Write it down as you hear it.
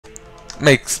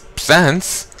makes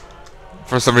sense.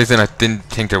 For some reason, I didn't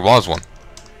think there was one.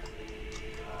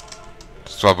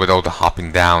 So with all the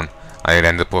hopping down, I had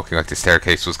ended up looking like the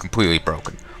staircase was completely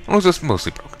broken. Well, it was just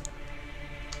mostly broken.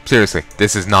 Seriously,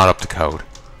 this is not up to code.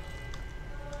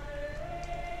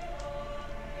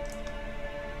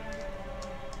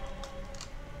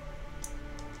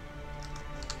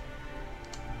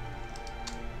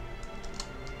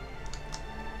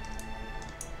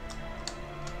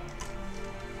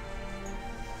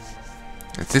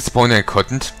 It's disappointing I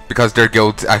couldn't, because their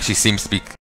guild actually seems to be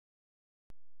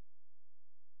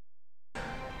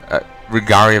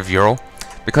Regari of Euro,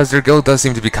 because their guild does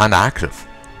seem to be kinda active.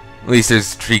 At least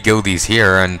there's 3 guildies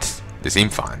here and they seem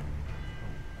fine.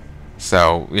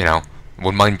 So, you know,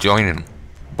 wouldn't mind joining them.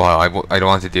 But I don't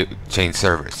want to change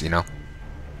servers, you know.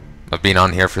 I've been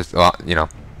on here for, you know,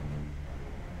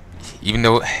 even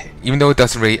though it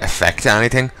doesn't really affect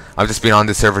anything, I've just been on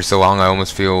this server so long I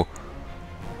almost feel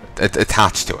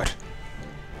attached to it.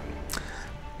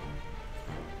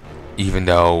 Even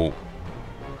though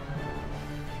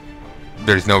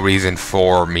there's no reason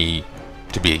for me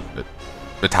to be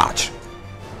attached.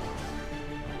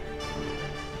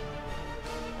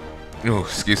 Oh,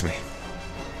 excuse me.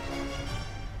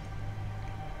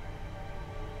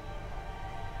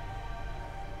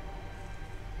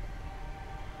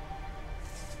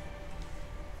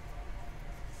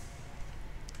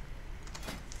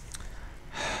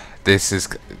 This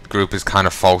group is kind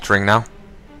of faltering now.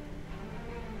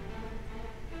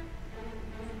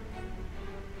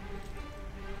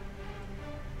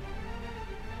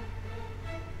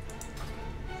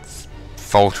 It's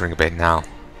faltering a bit now.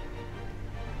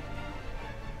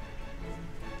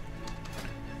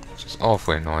 Which is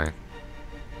awfully annoying.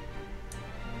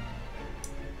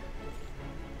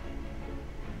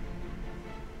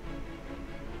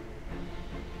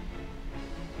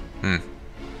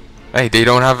 Hey, they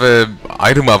don't have a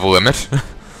item level limit.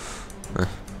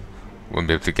 Wouldn't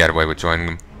be able to get away with joining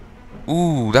them.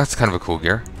 Ooh, that's kind of a cool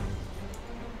gear.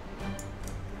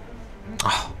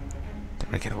 Oh,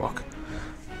 didn't make it a walk.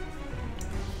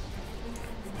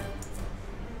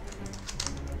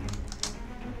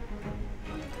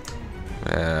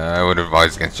 I would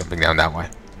advise against jumping down that way.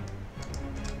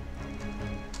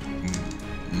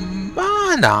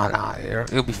 Nah,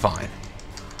 it'll be fine.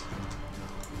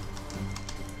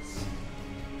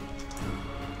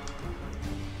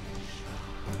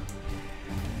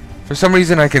 For some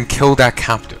reason I can kill that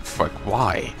captive. Like,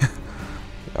 why?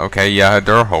 Okay, yeah,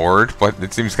 they're a horde, but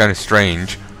it seems kind of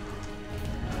strange.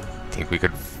 I think we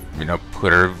could, you know,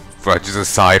 put our grudges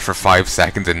aside for 5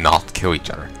 seconds and not kill each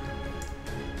other.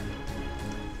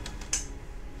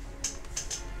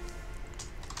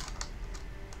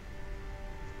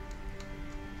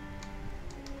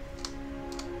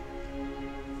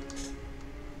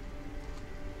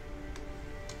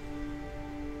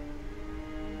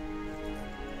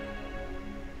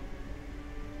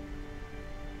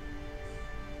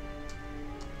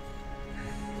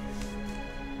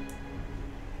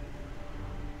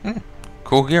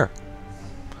 Cool gear.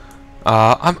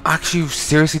 I'm actually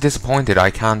seriously disappointed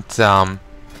I can't, I'm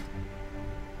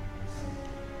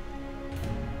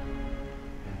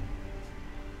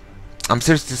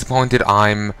seriously disappointed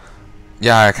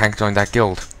yeah, I can't join that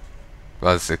guild.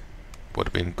 Because it would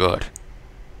have been good.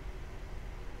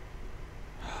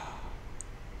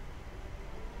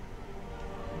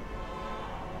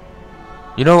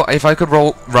 You know, if I could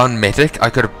run Mythic, I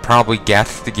could probably get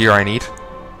the gear I need.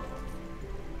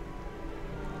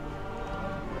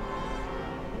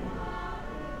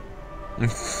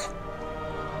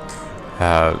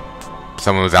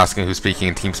 Someone was asking who's speaking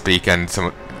in TeamSpeak, and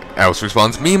someone else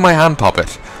responds, "Me and my hand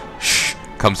puppet." Shh,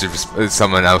 comes to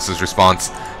someone else's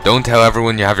response, "Don't tell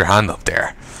everyone you have your hand up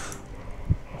there."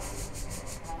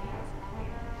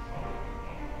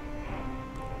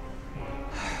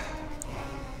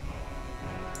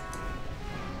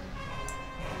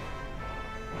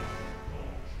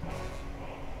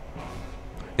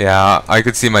 Yeah, I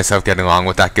could see myself getting along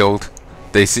with that guild.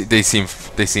 They seem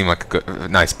like a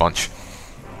nice bunch.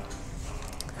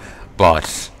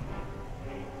 But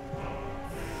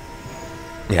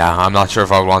yeah, I'm not sure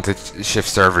if I would want to shift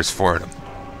servers for them.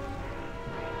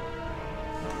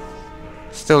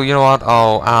 Still, you know what?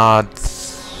 I'll add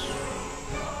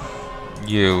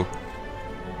you.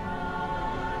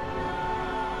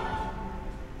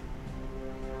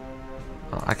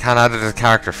 I can't add it as a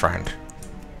character friend.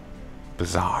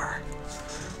 Bizarre.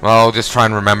 Well, I'll just try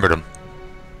and remember them.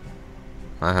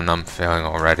 And I'm failing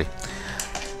already.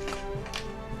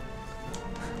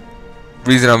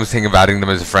 Reason I was thinking of adding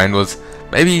them as a friend was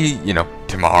maybe, you know,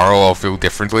 tomorrow I'll feel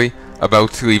differently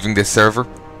about leaving this server.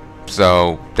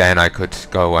 So then I could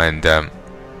go and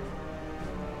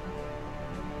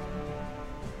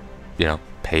you know,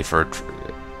 pay for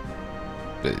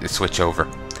a switch over,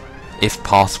 if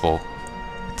possible.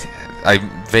 I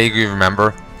vaguely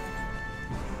remember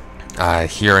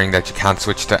hearing that you can't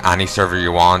switch to any server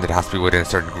you want. It has to be within a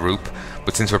certain group.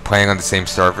 But since we're playing on the same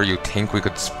server, you think we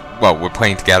could... Well, we're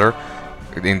playing together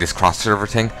in this cross-server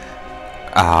thing.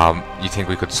 You think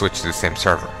we could switch to the same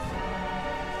server.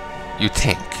 You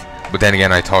think. But then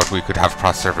again, I thought we could have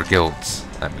cross-server guilds.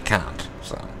 And we can't,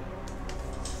 so...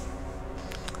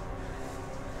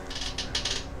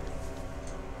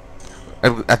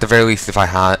 At the very least, if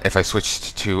I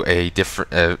switched to a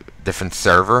different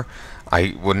server,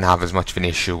 I wouldn't have as much of an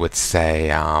issue with, say,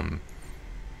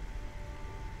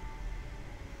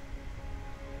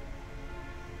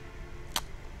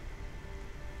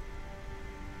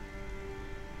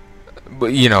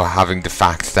 but you know, having the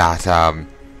fact that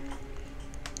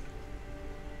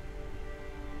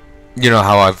you know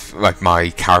how I've like my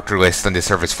character list on this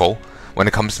server is full. When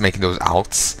it comes to making those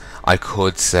alts, I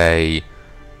could say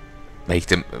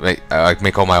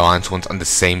make all my alliance ones on the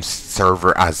same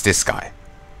server as this guy.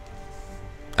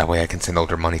 That way I can send all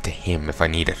their money to him if I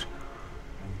need it.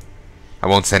 I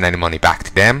won't send any money back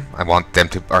to them. I want them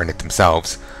to earn it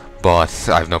themselves, but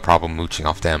I have no problem mooching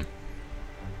off them.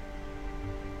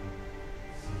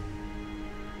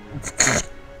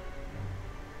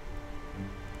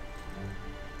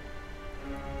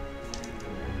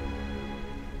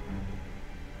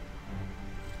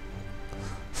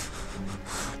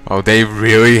 Oh, they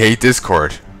really hate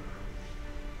Discord.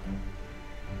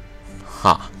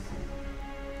 Huh.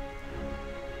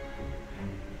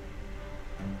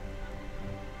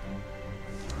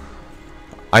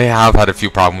 I have had a few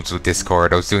problems with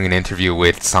Discord. I was doing an interview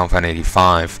with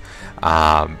Soundfan85.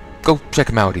 Go check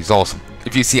him out, he's awesome.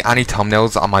 If you see any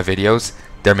thumbnails on my videos,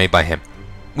 they're made by him.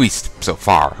 At least so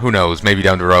far. Who knows, maybe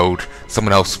down the road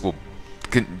someone else will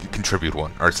contribute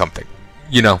one or something.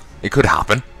 You know, it could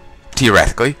happen,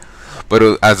 theoretically. But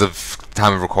as of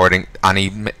time of recording,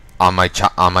 any on my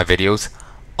videos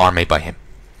are made by him.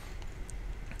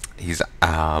 He's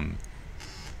phone's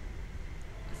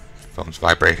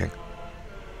vibrating.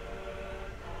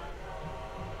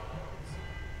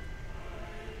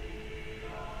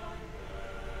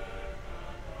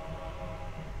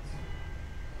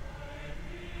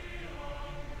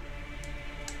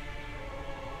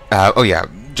 Oh yeah,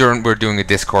 we're doing a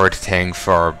Discord thing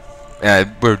for,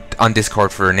 we're on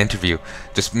Discord for an interview.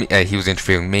 Just me, he was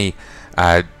interviewing me,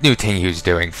 new thing he was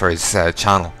doing for his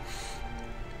channel,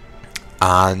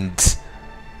 and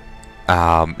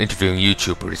interviewing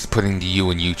YouTubers, putting the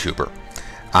U in YouTuber,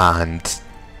 and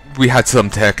we had some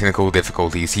technical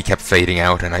difficulties. He kept fading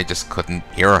out, and I just couldn't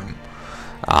hear him.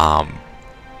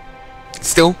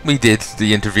 Still, we did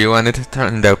the interview, and it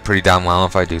turned out pretty damn well,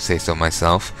 if I do say so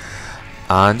myself.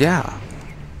 And yeah,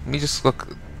 let me just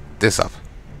look this up.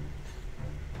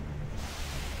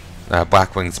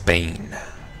 Blackwing's Bane.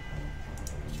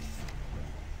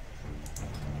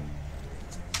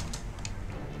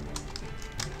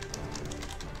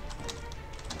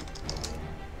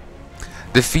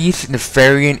 Defeat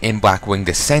Nefarian in Blackwing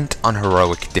Descent on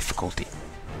heroic difficulty.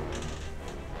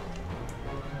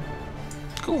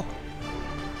 Cool.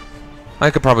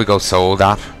 I could probably go solo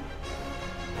that.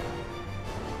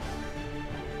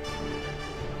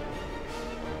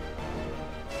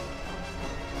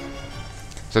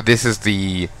 So this is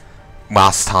the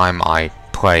last time I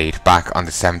played, back on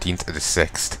the 17th of the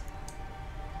 6th.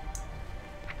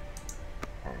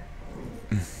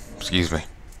 Excuse me.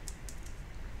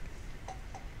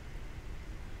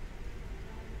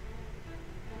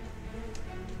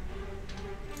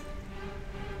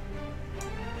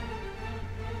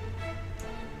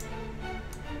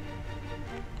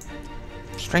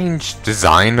 Strange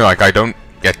design, like I don't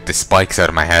get the spikes out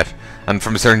of my head. And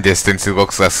from a certain distance it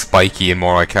looks less spiky and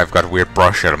more like I've got a weird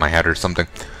brush out of my head or something.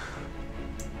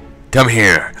 Come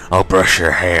here, I'll brush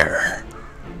your hair.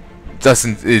 It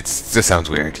just sounds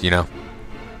weird, you know?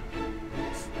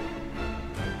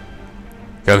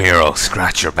 Come here, I'll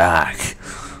scratch your back.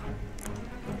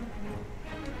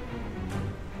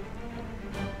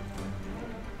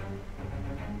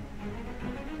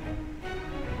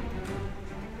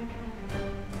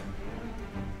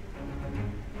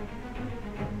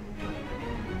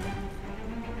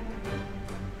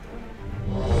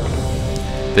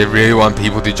 They really want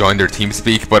people to join their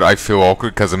TeamSpeak, but I feel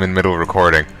awkward because I'm in middle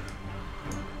recording.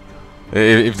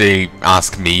 If they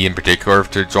ask me in particular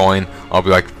to join, I'll be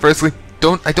like, firstly,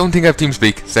 I don't think I have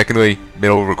TeamSpeak. Secondly,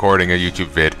 middle recording a YouTube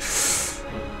vid.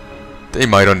 They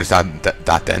might understand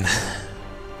that then.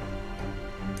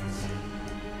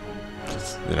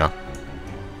 you know.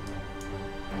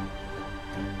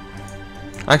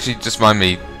 Actually, just remind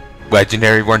me,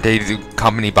 Legendary, weren't they the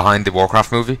company behind the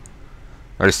Warcraft movie?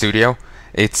 Or the studio?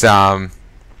 It's,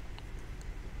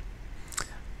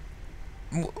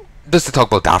 just to talk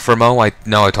about that for a mo, I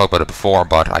know I talked about it before,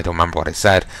 but I don't remember what I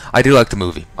said. I do like the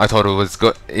movie. I thought it was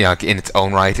good, you know, in its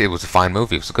own right. It was a fine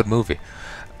movie. It was a good movie.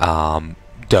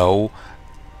 Though,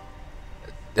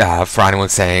 for anyone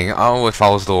saying, oh, it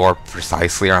follows the lore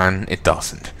precisely, Aaron, it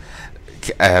doesn't.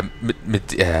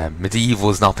 Medieval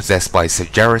is not possessed by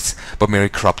Sargeras, but merely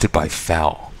corrupted by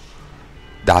Fel.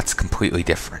 That's completely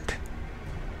different.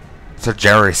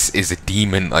 Sargeras is a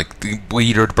demon, like the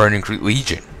leader of the Burning Crete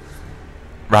Legion,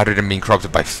 rather than being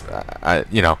corrupted by,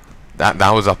 you know,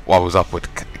 that was up. What was up with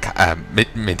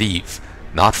Medivh,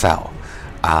 not Fel.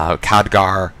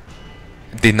 Khadgar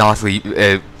did not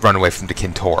run away from the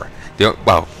Kintor.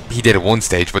 Well, he did at one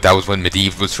stage, but that was when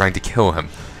Medivh was trying to kill him.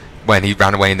 When he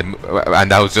ran away in the,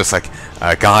 and that was just like,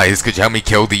 guys, could you help me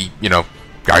kill the, you know,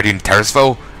 Guardian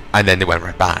Terrasfo? And then they went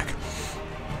right back.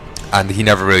 And he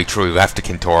never really truly left the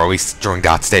Kintor, at least during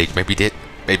that stage. Maybe he did,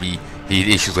 maybe he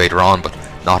had issues later on, but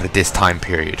not at this time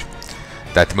period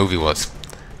that the movie was.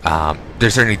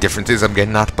 There's certainly differences I'm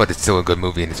getting at, but it's still a good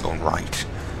movie in its own right.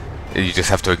 You just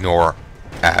have to ignore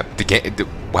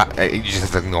you just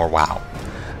have to ignore WoW.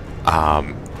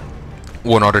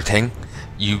 One other thing,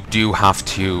 you do have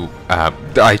to.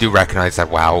 I do recognize that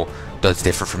WoW does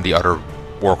differ from the other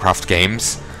Warcraft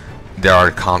games. There are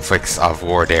conflicts of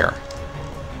war there.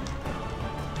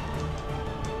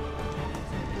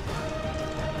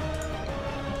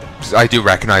 I do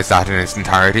recognize that in its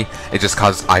entirety. It's just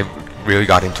because I really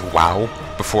got into WoW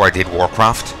before I did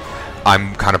Warcraft.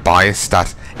 I'm kind of biased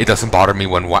that it doesn't bother me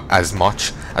when as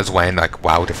much as when like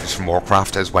WoW differs from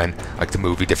Warcraft as when like the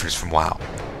movie differs from WoW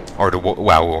or the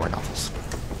WoW lore novels.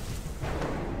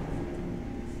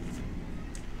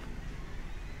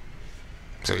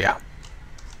 So yeah,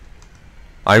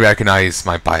 I recognize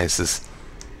my biases.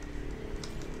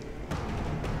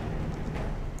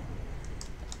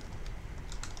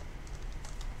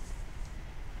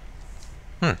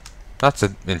 That's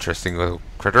an interesting little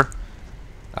critter.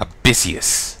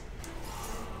 Abyssius.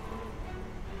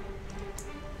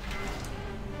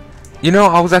 You know,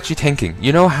 I was actually thinking,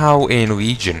 you know how in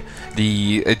Legion,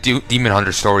 the Demon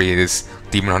Hunter story is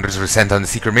Demon Hunters were sent on a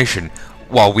secret mission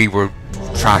while we were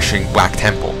trashing Black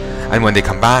Temple. And when they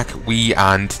come back, we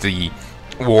and the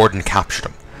Warden captured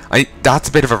them. That's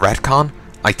a bit of a retcon.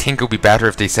 I think it would be better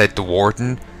if they said the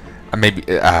Warden and maybe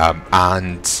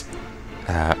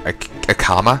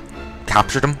Akama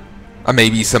captured him, and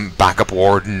maybe some backup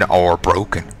Warden or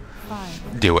Broken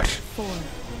do it.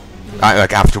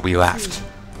 Like after we left,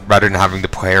 rather than having the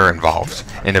player involved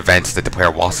in events that the player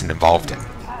wasn't involved in.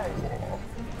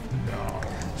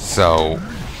 So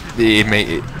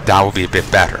that would be a bit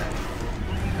better.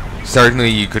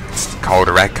 Certainly you could call it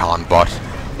a retcon, but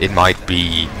it might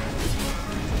be,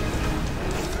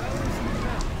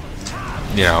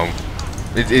 you know,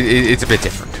 it's a bit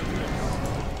different.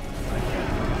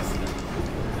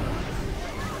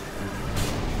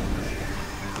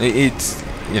 It's,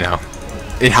 you know,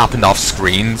 it happened off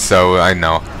screen, so I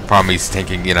know probably he's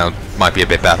thinking, you know, might be a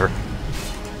bit better.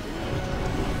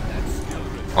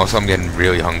 Also, I'm getting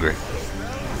really hungry.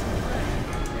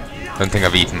 Don't think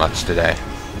I've eaten much today.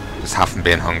 Just haven't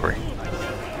been hungry.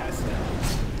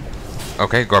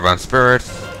 Okay, Gorefiend Spirit.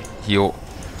 Heal.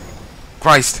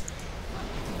 Christ!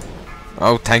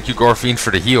 Oh, thank you, Gorefiend, for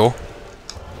the heal.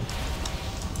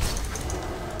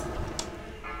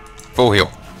 Full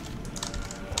heal.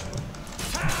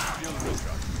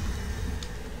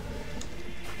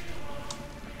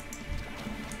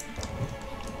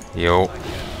 Yo.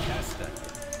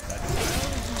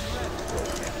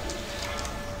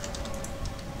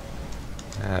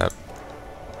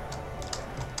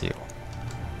 Yo.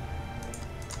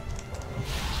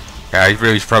 Yeah, I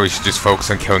really probably should just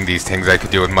focus on killing these things. I could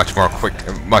do it much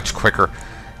quicker.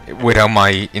 Without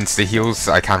my insta heals,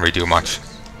 I can't really do much.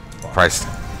 Christ.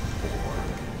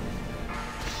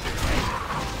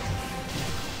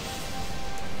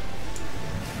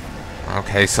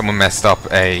 Okay, someone messed up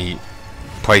a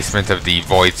placement of the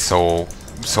Void Soul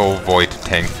Void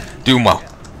thing. Duma.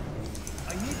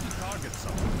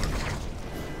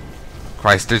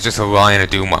 Christ, there's just a line of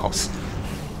Dumas.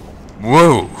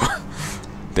 Whoa!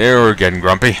 They were getting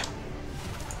grumpy.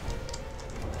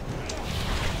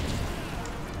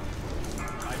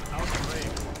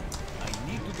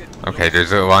 Okay,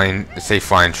 there's a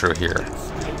safe line through here.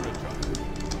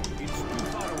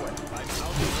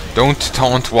 Don't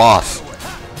taunt what?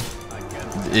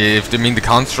 If they mean the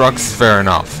constructs, fair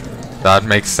enough. That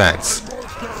makes sense.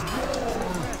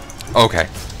 Okay,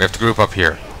 we have to group up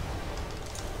here.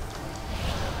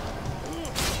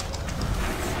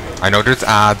 I know there's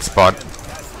ads, but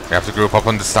we have to group up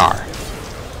on the star.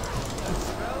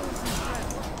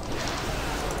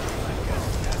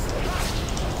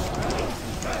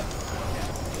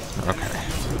 Okay.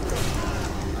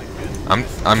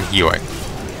 I'm healing.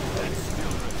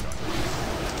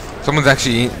 Someone's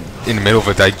actually in the middle of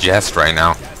a digest right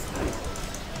now.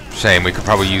 Shame, we could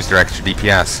probably use their extra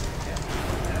DPS.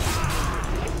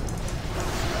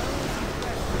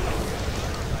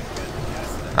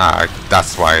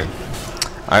 That's why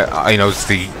I noticed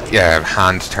the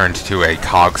hand turned to a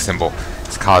cog symbol.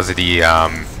 It's because of the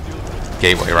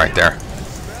gateway right there.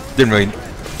 Didn't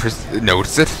really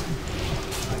notice it.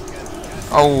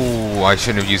 Oh, I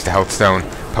shouldn't have used the health stone.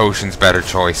 Potion's better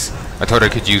choice. I thought I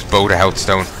could use both a health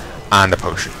stone and a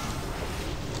potion.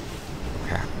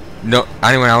 Okay. No,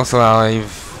 anyone else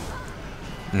alive?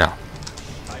 No.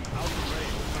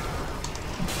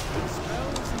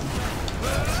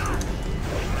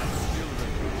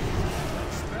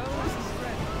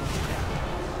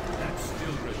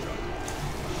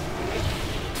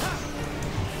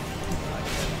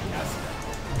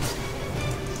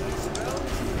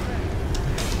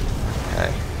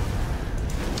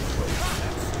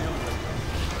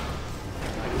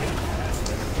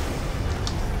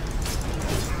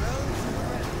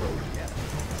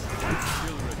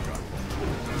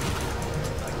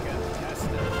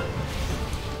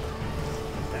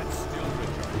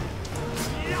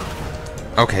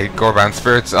 Okay, Gorefiend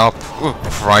spirits up. Oh,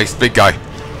 Christ, big guy.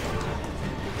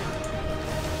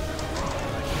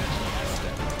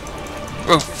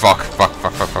 Oh, fuck.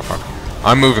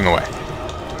 I'm moving away.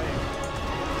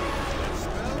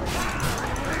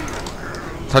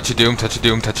 Touch of doom, touch of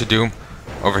doom, touch of doom.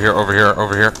 Over here, over here,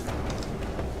 over here.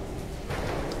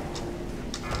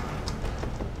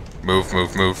 Move.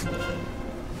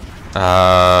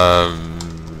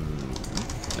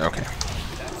 Okay.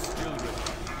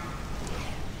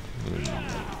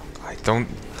 I don't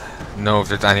know if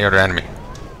there's any other enemy.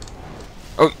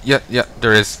 Oh, yeah,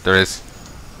 there is.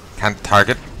 Can't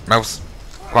target. Mouse.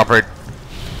 Cooperate.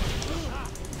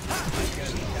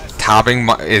 Tabbing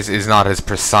is not as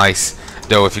precise,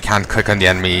 though if you can't click on the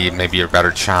enemy, it may be a better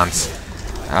chance.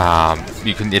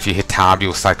 If you hit tab,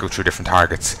 you'll cycle through different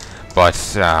targets.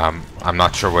 But I'm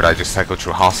not sure whether I just cycle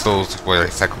through hostiles, whether I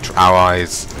cycle through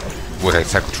allies, whether I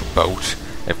cycle through boat.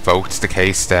 If boat's the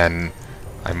case, then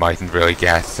I mightn't really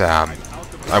get.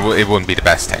 It wouldn't be the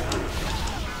best thing.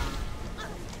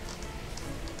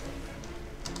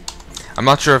 I'm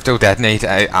not sure if they'll detonate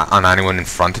on anyone in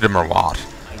front of them or what.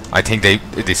 I think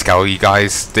the Skelly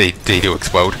guys, they do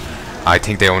explode. I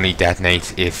think they only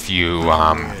detonate if you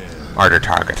are their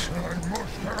target.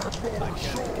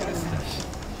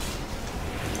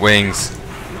 Wings.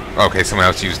 Okay, someone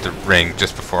else used the ring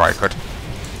just before I could.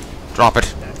 Drop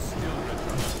it.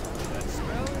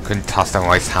 Couldn't toss down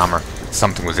Ice Hammer.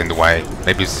 Something was in the way.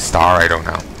 Maybe it's the star, I don't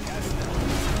know.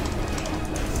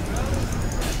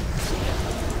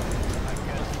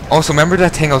 Also, remember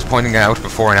that thing I was pointing out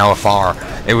before in LFR?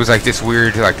 It was like this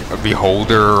weird, like,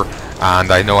 beholder,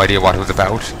 and I had no idea what it was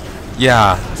about.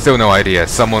 Yeah, still no idea.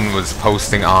 Someone was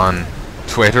posting on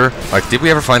Twitter, like, did we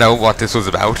ever find out what this was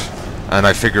about? And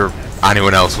I figure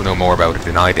anyone else would know more about it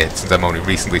than I did, since I'm only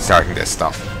recently starting this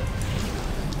stuff.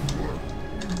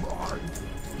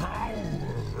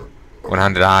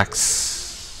 One-handed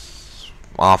axe,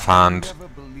 offhand.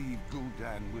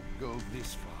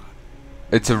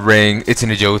 It's a ring. It's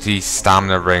an agility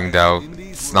stamina ring, though.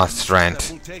 It's not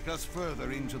strength.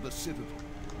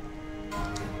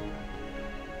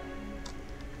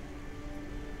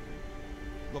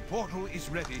 The portal is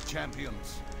ready,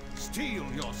 champions. Steel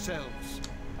yourselves.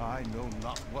 I know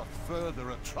not what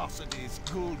further atrocities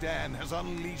Gul'dan has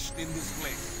unleashed in this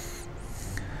place.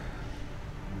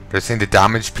 They're saying the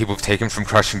damage people have taken from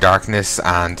Crushing Darkness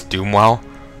and Doomwell.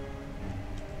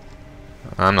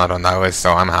 I'm not on that list,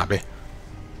 so I'm happy.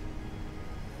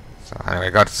 So anyway, I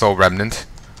got Soul Remnant.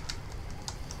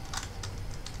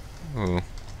 Ooh, I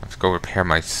have to go repair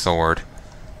my sword.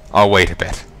 I'll wait a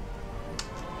bit.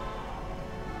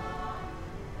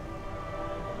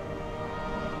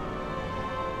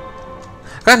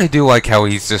 I kinda do like how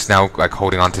he's just now like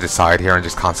holding on to the side here and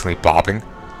just constantly bobbing.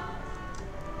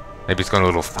 Maybe it's going a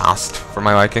little fast for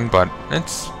my liking, but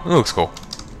it looks cool.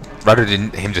 Rather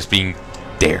than him just being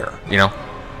there, you know?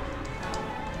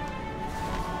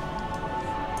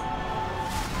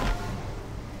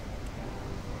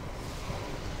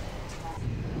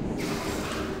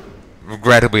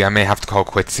 Regrettably, I may have to call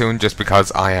quits soon just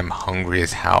because I am hungry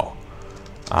as hell.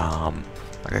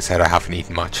 Like I said, I haven't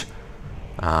eaten much.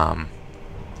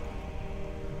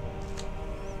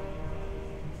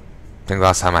 think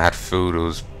last time I had food it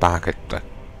was back at like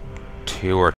 2 or